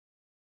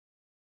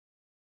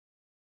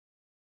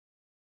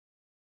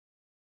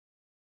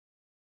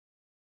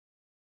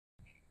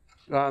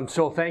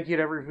So thank you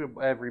to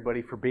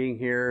everybody for being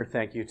here.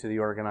 Thank you to the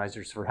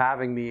organizers for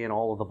having me and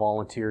all of the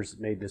volunteers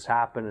that made this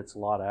happen. It's a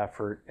lot of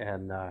effort,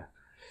 and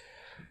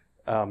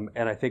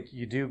I think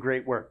you do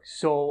great work.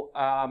 So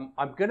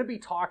I'm going to be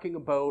talking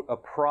about a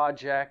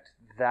project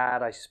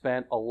that I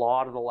spent a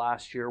lot of the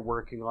last year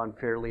working on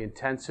fairly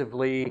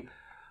intensively.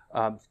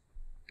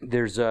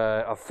 There's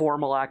a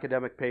formal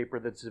academic paper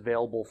that's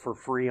available for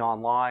free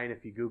online.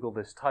 If you Google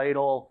this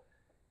title,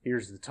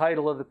 here's the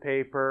title of the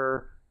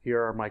paper.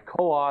 Here are my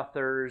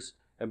co-authors.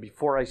 And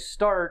before I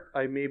start,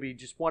 I maybe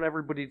just want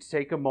everybody to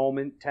take a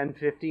moment, 10,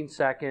 15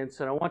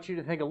 seconds, and I want you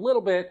to think a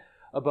little bit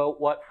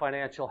about what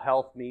financial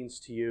health means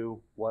to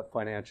you, what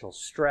financial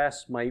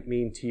stress might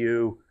mean to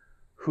you,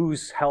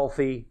 who's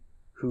healthy,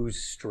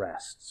 who's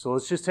stressed. So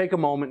let's just take a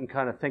moment and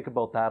kind of think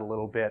about that a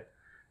little bit,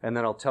 and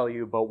then I'll tell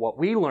you about what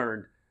we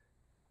learned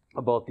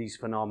about these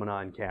phenomena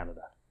in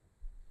Canada.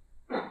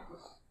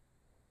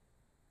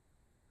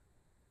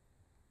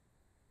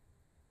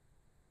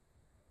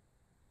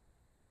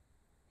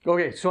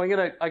 Okay, so I'm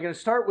gonna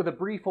start with a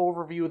brief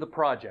overview of the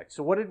project.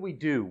 So what did we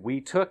do? We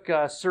took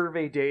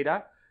survey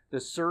data. The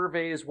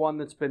survey is one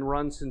that's been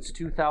run since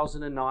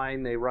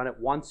 2009. They run it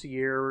once a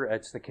year.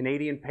 It's the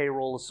Canadian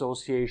Payroll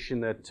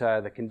Association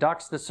that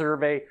conducts the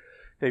survey.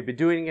 They've been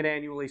doing it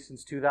annually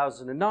since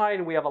 2009,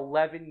 and we have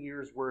 11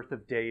 years worth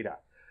of data.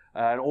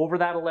 And over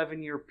that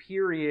 11-year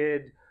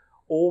period,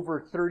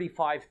 over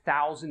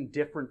 35,000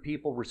 different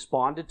people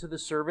responded to the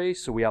survey.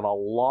 So we have a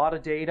lot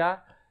of data.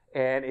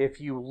 And if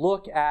you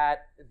look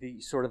at the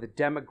sort of the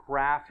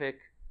demographic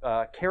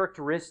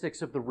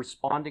characteristics of the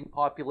responding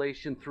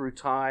population through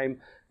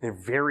time, they're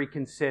very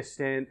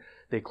consistent.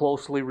 They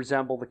closely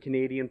resemble the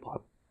Canadian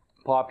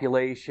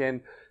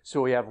population.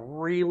 So we have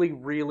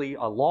really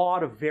a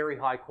lot of very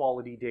high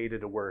quality data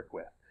to work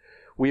with.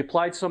 We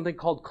applied something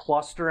called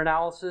cluster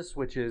analysis,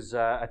 which is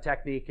a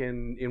technique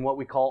in what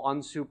we call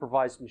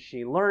unsupervised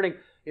machine learning.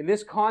 In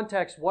this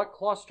context, what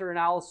cluster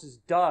analysis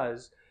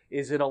does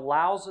is it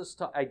allows us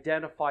to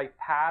identify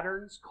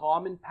patterns,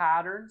 common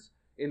patterns,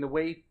 in the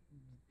way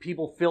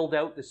people filled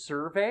out the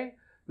survey,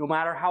 no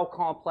matter how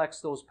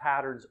complex those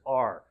patterns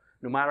are,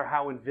 no matter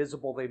how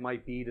invisible they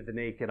might be to the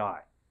naked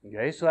eye.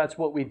 Okay, so that's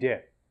what we did.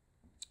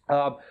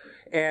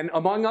 And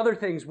among other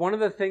things, one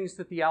of the things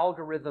that the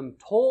algorithm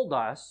told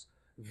us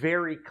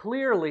very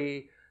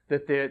clearly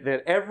that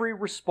every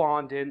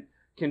respondent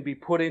can be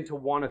put into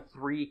one of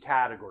three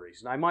categories.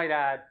 And I might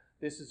add,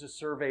 this is a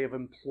survey of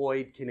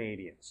employed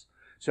Canadians.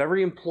 So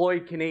every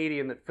employed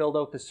Canadian that filled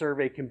out the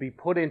survey can be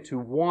put into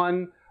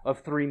one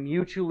of three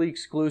mutually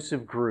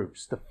exclusive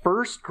groups. The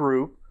first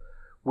group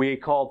we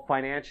called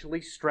financially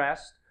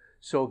stressed.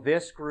 So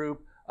this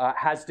group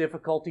has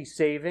difficulty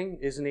saving,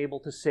 isn't able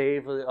to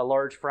save a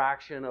large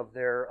fraction of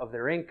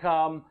their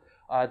income.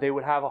 They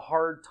would have a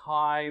hard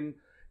time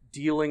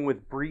dealing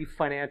with brief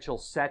financial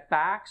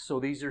setbacks.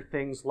 So these are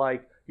things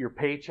like your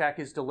paycheck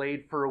is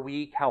delayed for a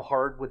week. How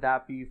hard would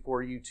that be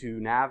for you to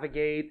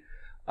navigate?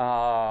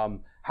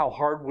 How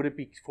hard would it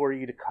be for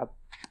you to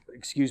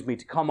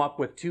come up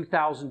with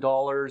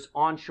 $2,000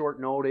 on short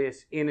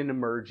notice in an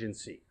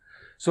emergency?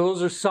 So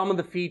those are some of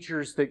the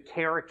features that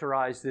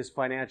characterize this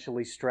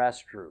financially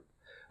stressed group.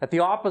 At the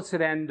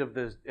opposite end of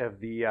the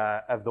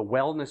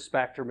wellness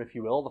spectrum, if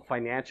you will, the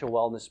financial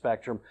wellness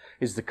spectrum,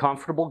 is the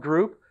comfortable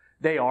group.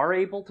 They are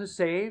able to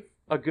save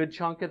a good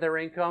chunk of their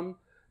income.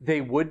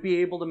 They would be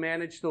able to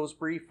manage those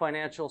brief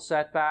financial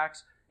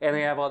setbacks, and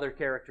they have other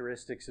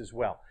characteristics as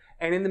well.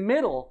 And in the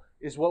middle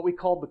is what we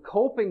call the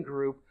coping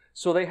group.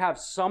 So they have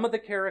some of the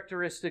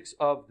characteristics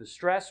of the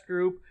stress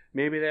group.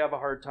 Maybe they have a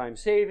hard time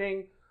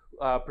saving.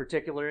 A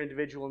particular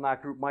individual in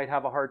that group might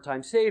have a hard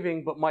time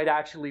saving, but might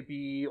actually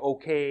be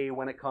okay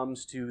when it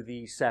comes to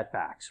the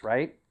setbacks,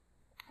 right?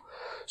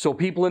 So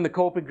people in the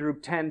coping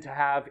group tend to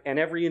have, and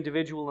every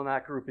individual in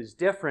that group is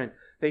different,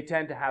 they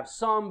tend to have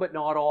some but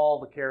not all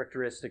the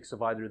characteristics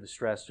of either the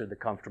stressed or the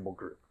comfortable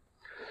group.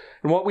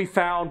 And what we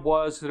found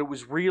was that it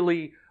was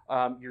really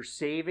your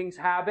savings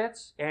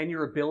habits and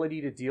your ability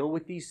to deal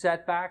with these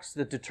setbacks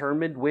that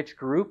determined which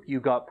group you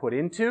got put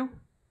into.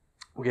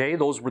 Okay,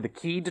 those were the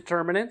key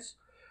determinants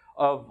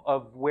of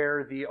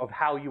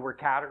how you were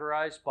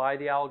categorized by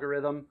the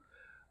algorithm.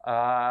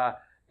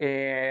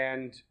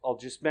 And I'll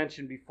just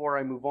mention before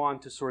I move on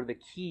to sort of the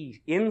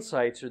key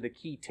insights or the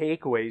key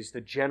takeaways,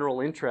 the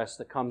general interest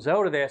that comes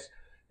out of this.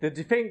 The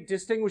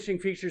distinguishing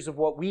features of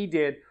what we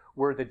did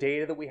were the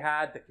data that we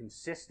had, the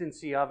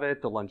consistency of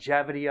it, the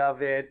longevity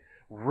of it,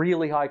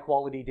 really high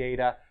quality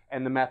data,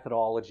 and the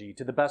methodology.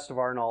 To the best of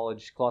our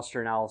knowledge,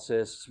 cluster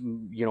analysis,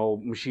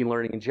 machine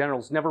learning in general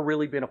has never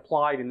really been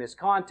applied in this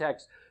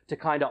context to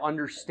kind of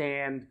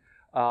understand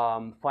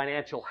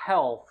financial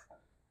health,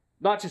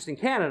 not just in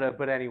Canada,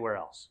 but anywhere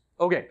else.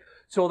 Okay,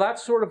 so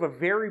that's sort of a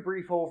very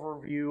brief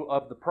overview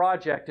of the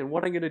project, and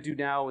what I'm going to do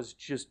now is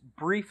just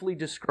briefly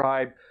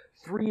describe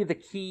three of the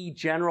key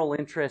general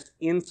interest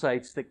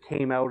insights that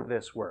came out of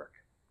this work.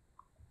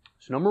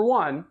 So number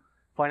one,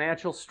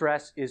 financial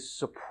stress is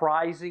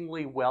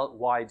surprisingly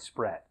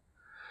widespread.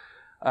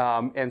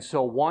 And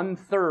so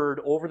 1/3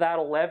 over that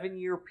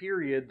 11-year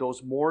period,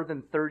 those more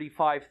than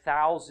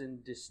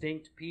 35,000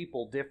 distinct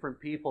people, different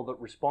people that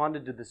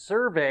responded to the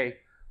survey,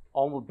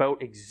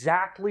 about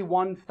exactly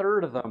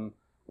 1/3 of them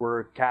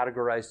were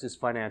categorized as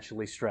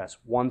financially stressed.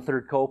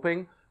 1/3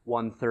 coping,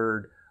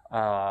 1/3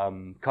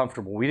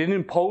 comfortable. We didn't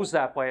impose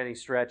that by any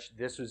stretch.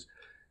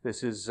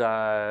 This is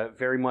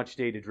very much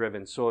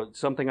data-driven. So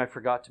something I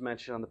forgot to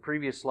mention on the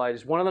previous slide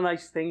is one of the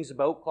nice things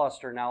about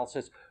cluster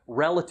analysis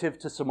relative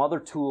to some other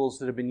tools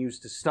that have been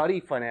used to study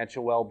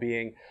financial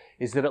well-being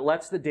is that it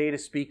lets the data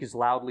speak as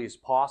loudly as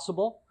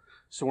possible.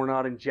 So we're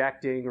not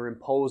injecting or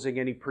imposing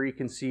any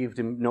preconceived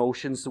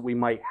notions that we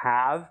might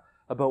have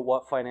about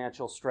what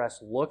financial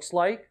stress looks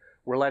like.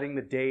 We're letting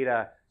the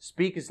data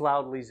speak as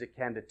loudly as it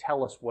can to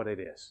tell us what it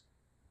is.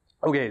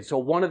 Okay, so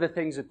one of the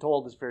things it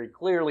told us very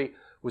clearly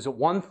was that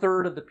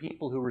 1/3 of the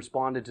people who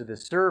responded to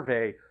this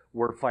survey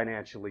were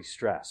financially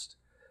stressed.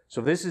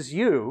 So if this is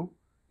you,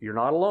 you're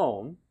not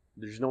alone.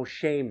 There's no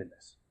shame in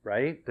this,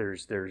 right?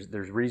 There's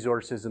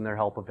resources and there's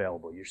help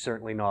available. You're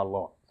certainly not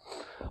alone.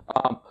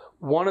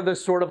 One of the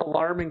sort of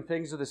alarming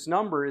things of this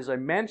number is I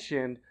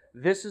mentioned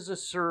this is a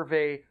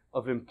survey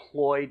of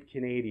employed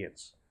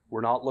Canadians.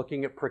 We're not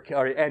looking at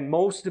and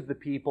most of the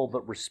people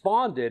that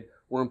responded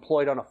were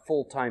employed on a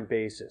full-time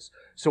basis.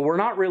 So we're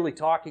not really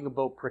talking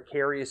about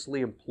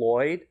precariously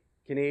employed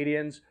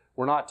Canadians.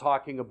 We're not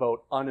talking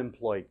about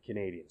unemployed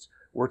Canadians.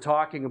 We're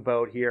talking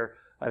about here,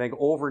 I think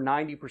over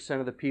 90%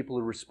 of the people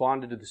who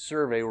responded to the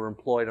survey were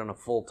employed on a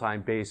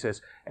full-time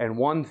basis, and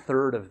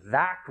 1/3 of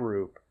that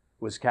group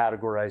was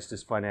categorized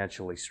as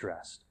financially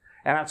stressed.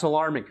 And that's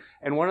alarming.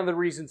 And one of the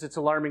reasons it's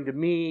alarming to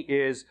me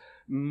is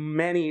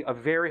a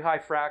very high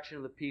fraction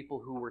of the people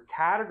who were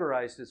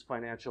categorized as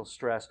financial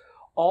stress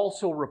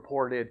also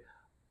reported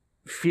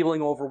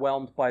feeling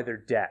overwhelmed by their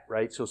debt,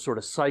 right? So sort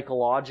of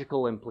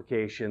psychological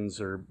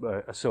implications are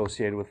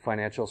associated with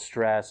financial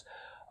stress.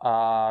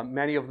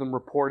 Many of them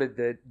reported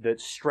that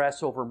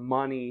stress over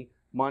money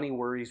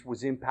worries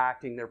was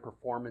impacting their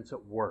performance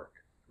at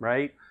work,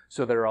 right?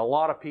 So there are a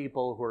lot of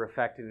people who are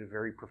affected in a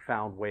very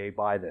profound way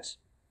by this.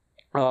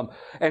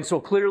 And so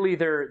clearly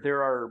there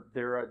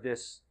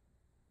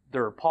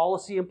are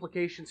policy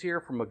implications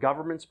here from a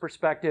government's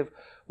perspective.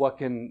 What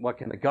can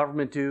the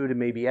government do to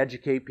maybe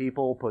educate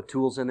people, put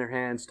tools in their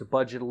hands to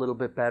budget a little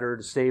bit better,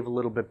 to save a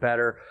little bit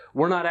better?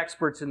 We're not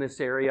experts in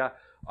this area.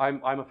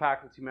 I'm a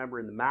faculty member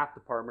in the math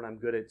department. I'm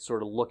good at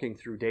sort of looking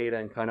through data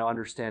and kind of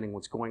understanding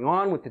what's going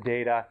on with the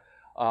data.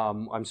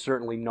 I'm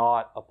certainly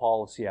not a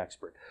policy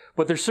expert.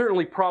 But there's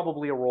certainly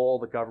probably a role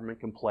the government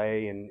can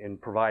play in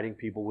providing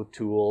people with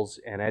tools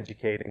and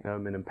educating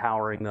them and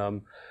empowering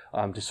them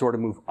to sort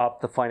of move up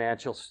the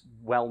financial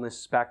wellness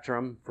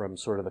spectrum from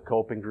sort of the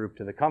coping group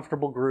to the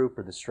comfortable group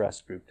or the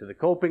stress group to the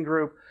coping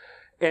group.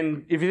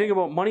 And if you think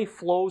about money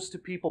flows to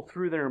people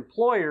through their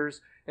employers,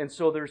 and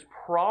so there's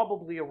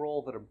probably a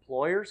role that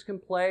employers can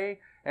play.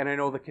 And I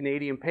know the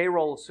Canadian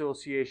Payroll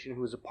Association,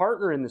 who is a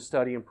partner in the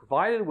study and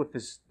provided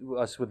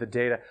us with the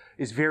data,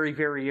 is very,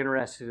 very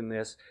interested in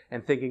this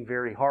and thinking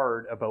very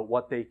hard about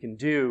what they can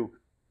do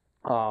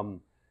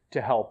to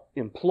help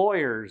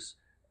employers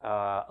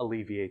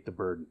alleviate the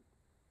burden.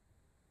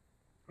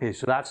 Okay,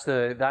 so that's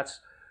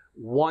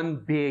one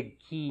big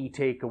key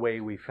takeaway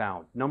we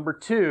found. Number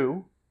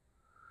two,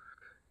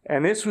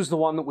 and this was the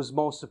one that was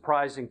most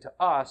surprising to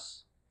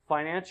us,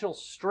 financial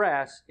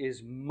stress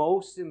is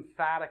most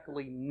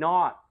emphatically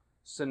not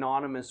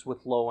synonymous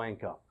with low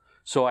income.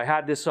 So I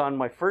had this on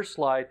my first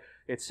slide.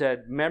 It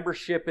said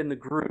membership in the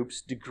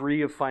group's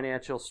degree of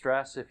financial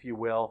stress, if you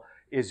will,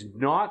 is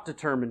not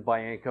determined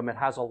by income. It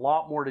has a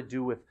lot more to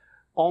do with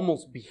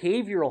almost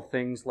behavioral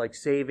things like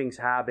savings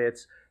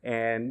habits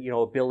and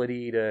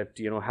ability to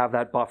have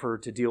that buffer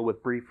to deal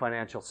with brief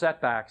financial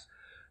setbacks.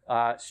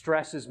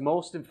 Stress is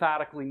most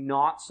emphatically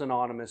not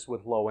synonymous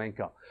with low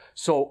income.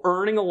 So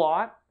earning a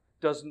lot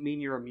doesn't mean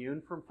you're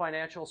immune from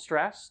financial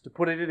stress. To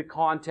put it into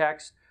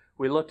context,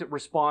 we looked at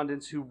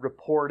respondents who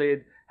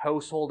reported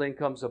household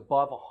incomes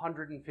above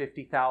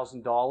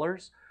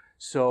 $150,000.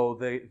 So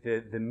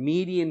the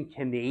median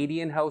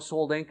Canadian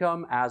household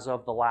income as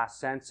of the last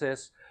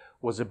census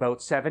was about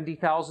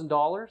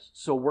 $70,000.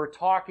 So we're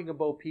talking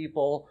about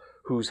people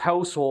whose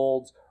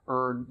households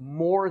earn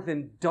more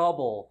than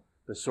double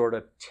the sort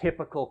of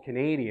typical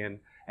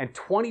Canadian, and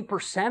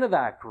 20% of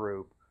that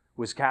group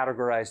was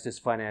categorized as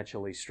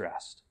financially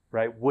stressed,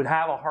 right? Would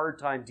have a hard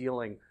time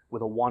dealing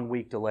with a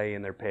 1-week delay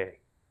in their pay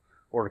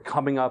or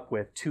coming up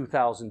with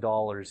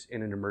 $2,000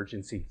 in an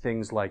emergency,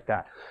 things like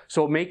that.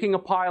 So making a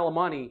pile of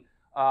money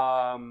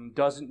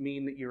doesn't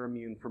mean that you're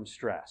immune from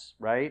stress,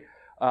 right?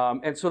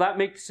 And so that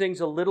makes things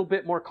a little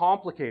bit more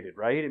complicated,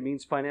 right? It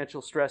means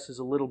financial stress is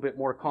a little bit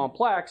more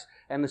complex,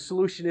 and the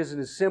solution isn't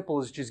as simple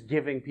as just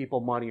giving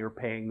people money or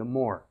paying them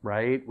more,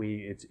 right?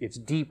 It's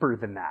deeper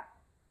than that.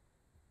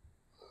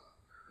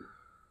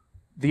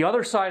 The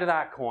other side of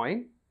that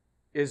coin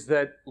is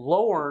that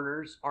low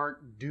earners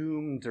aren't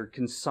doomed or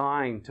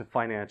consigned to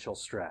financial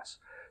stress.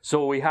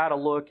 So we had a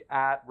look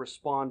at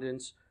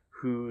respondents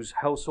whose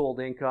household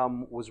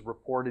income was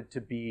reported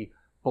to be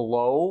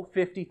below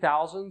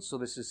 50,000, so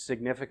this is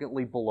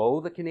significantly below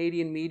the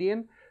Canadian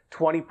median.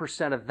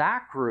 20% of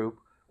that group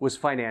was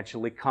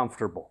financially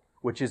comfortable,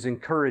 which is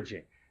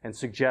encouraging and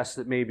suggests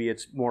that maybe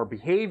it's more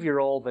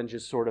behavioral than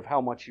just sort of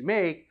how much you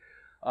make.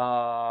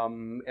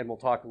 And we'll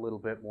talk a little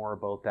bit more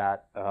about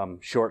that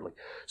shortly.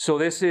 So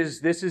this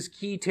is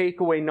key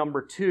takeaway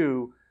number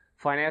 2.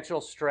 Financial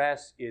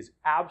stress is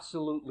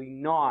absolutely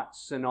not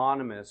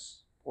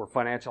synonymous, or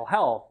financial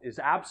health is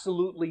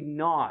absolutely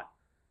not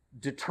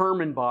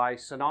determined by,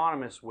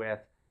 synonymous with,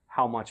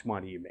 how much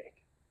money you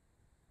make.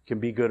 It can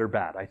be good or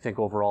bad. I think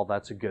overall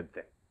that's a good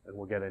thing, and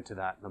we'll get into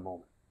that in a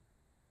moment.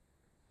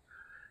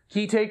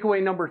 Key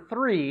takeaway number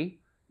 3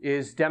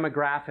 is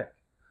demographic.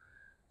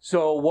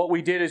 So what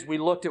we did is we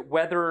looked at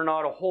whether or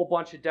not a whole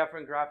bunch of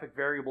demographic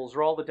variables,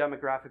 or all the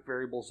demographic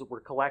variables that were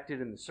collected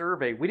in the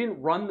survey. We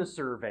didn't run the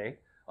survey.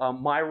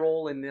 My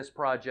role in this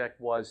project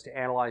was to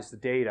analyze the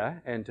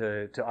data and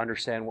to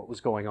understand what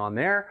was going on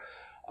there.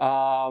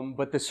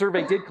 But the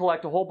survey did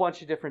collect a whole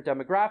bunch of different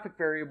demographic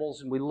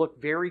variables, and we looked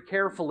very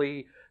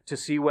carefully to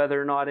see whether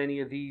or not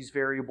any of these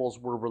variables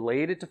were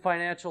related to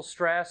financial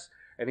stress,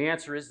 and the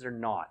answer is they're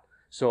not.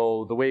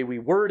 So the way we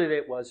worded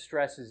it was,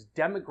 stress is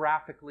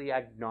demographically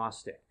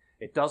agnostic.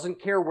 It doesn't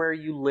care where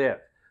you live.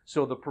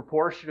 So the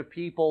proportion of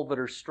people that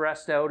are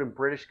stressed out in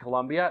British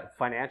Columbia,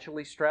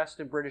 financially stressed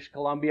in British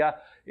Columbia,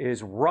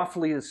 is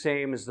roughly the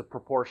same as the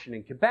proportion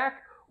in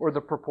Quebec or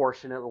the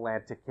proportion in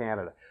Atlantic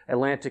Canada.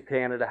 Atlantic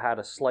Canada had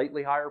a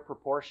slightly higher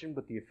proportion,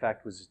 but the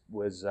effect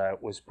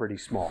was pretty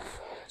small.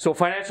 So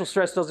financial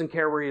stress doesn't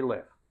care where you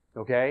live,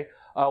 okay?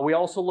 We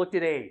also looked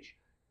at age.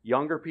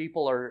 Younger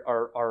people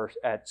are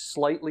at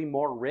slightly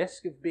more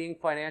risk of being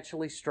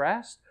financially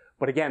stressed,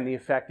 but again, the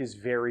effect is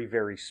very,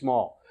 very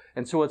small.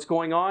 And so what's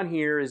going on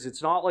here is,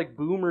 it's not like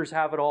boomers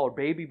have it all, or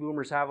baby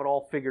boomers have it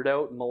all figured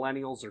out and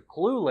millennials are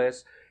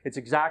clueless. It's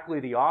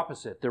exactly the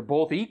opposite. They're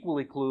both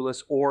equally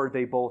clueless, or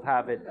they both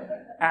have it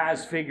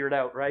as figured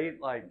out, right?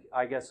 Like,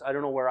 I guess, I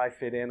don't know where I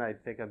fit in. I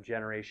think I'm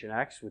Generation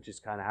X, which is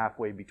kind of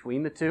halfway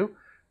between the two.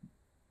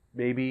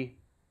 Maybe,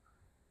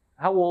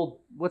 how old,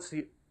 what's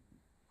the,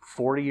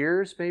 40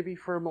 years maybe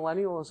for a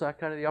millennial? Is that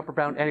kind of the upper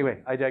bound? Anyway,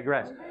 I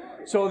digress.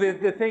 So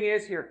the thing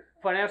is here,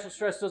 financial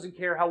stress doesn't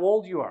care how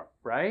old you are,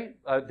 right?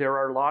 There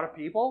are a lot of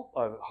people,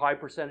 a high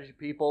percentage of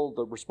people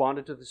that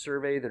responded to the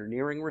survey that are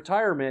nearing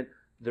retirement.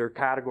 They're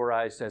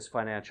categorized as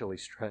financially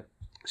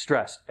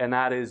stressed, and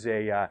that is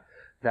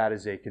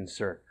a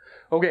concern.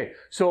 Okay,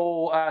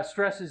 so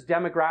stress is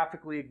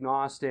demographically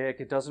agnostic.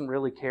 It doesn't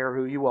really care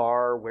who you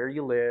are, where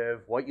you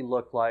live, what you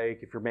look like,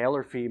 if you're male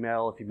or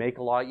female, if you make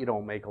a lot, you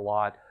don't make a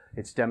lot.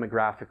 It's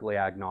demographically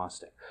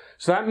agnostic.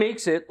 So that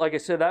makes it, like I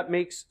said, that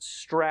makes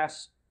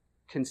stress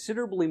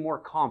considerably more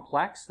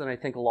complex than I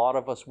think a lot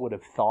of us would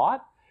have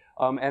thought.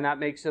 And that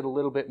makes it a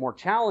little bit more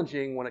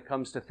challenging when it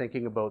comes to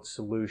thinking about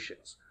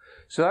solutions.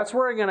 So that's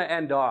where I'm going to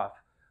end off.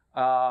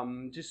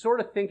 Just sort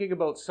of thinking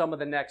about some of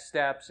the next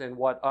steps and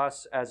what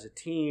us as a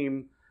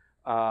team,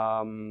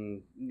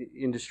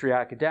 industry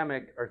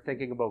academic, are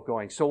thinking about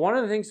going. So one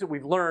of the things that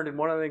we've learned, and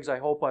one of the things I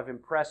hope I've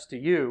impressed to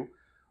you,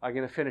 I'm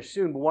going to finish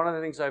soon, but one of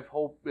the things I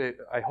hope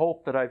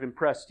that I've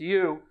impressed to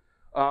you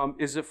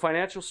is that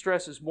financial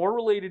stress is more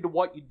related to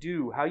what you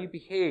do, how you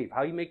behave,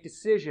 how you make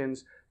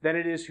decisions, than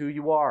it is who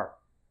you are.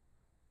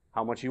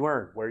 How much you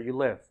earn, where you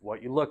live,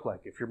 what you look like,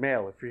 if you're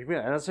male, if you're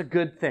female. And that's a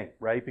good thing,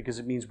 right? Because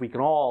it means we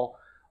can all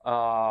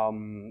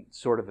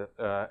sort of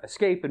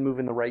escape and move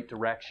in the right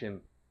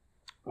direction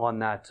on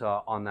that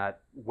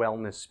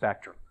wellness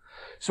spectrum.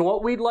 So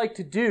what we'd like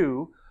to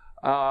do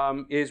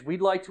is we'd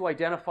like to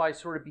identify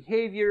sort of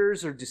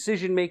behaviors or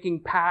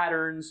decision-making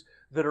patterns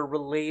that are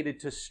related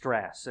to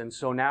stress. And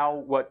so now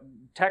what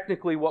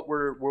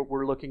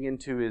we're looking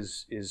into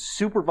is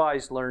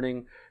supervised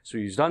learning. So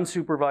we used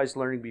unsupervised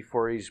learning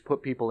before. We used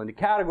put people into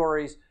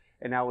categories.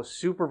 And now with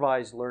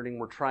supervised learning,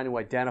 we're trying to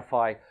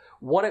identify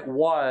what it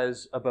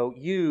was about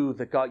you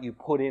that got you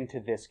put into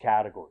this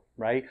category,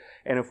 right?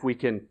 And if we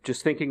can,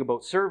 just thinking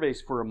about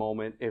surveys for a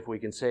moment, if we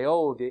can say,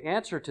 oh, the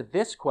answer to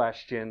this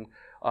question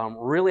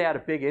really had a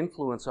big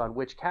influence on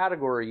which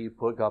category you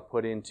got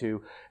put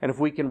into. And if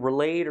we can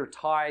relate or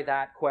tie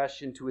that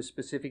question to a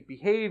specific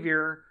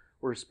behavior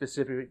or a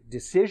specific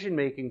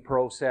decision-making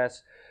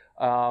process,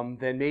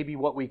 then maybe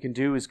what we can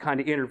do is kind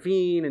of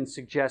intervene and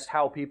suggest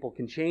how people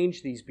can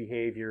change these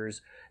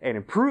behaviors and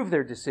improve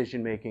their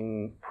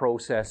decision-making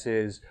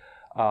processes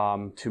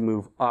to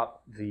move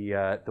up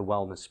the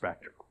wellness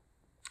spectrum.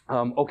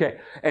 Okay,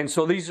 and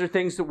so these are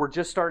things that we're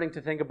just starting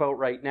to think about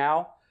right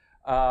now.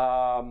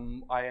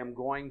 I'm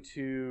going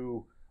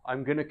to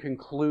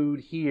conclude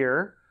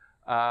here,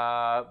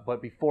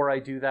 but before I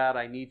do that,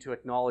 I need to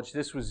acknowledge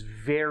this was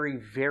very,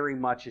 very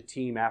much a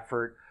team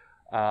effort.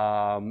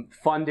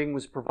 Funding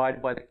was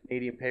provided by the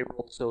Canadian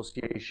Payroll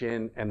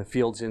Association and the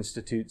Fields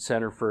Institute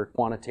Center for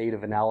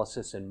Quantitative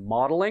Analysis and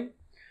Modeling.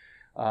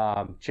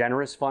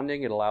 Generous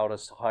funding. It allowed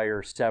us to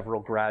hire several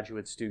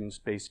graduate students,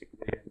 basically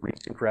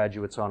recent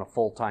graduates, on a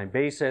full-time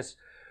basis.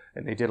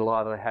 and they did a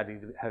lot of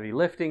the heavy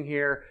lifting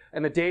here.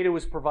 And the data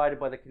was provided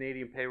by the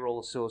Canadian Payroll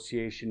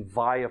Association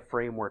via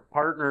Framework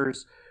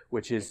Partners,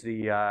 which is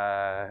the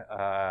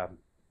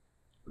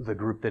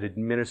group that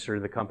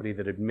administered, the company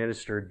that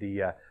administered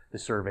the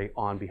survey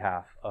on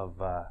behalf of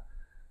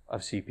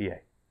CPA.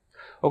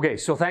 Okay,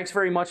 so thanks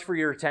very much for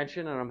your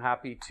attention, and I'm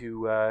happy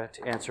to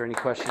answer any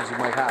questions you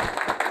might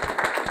have.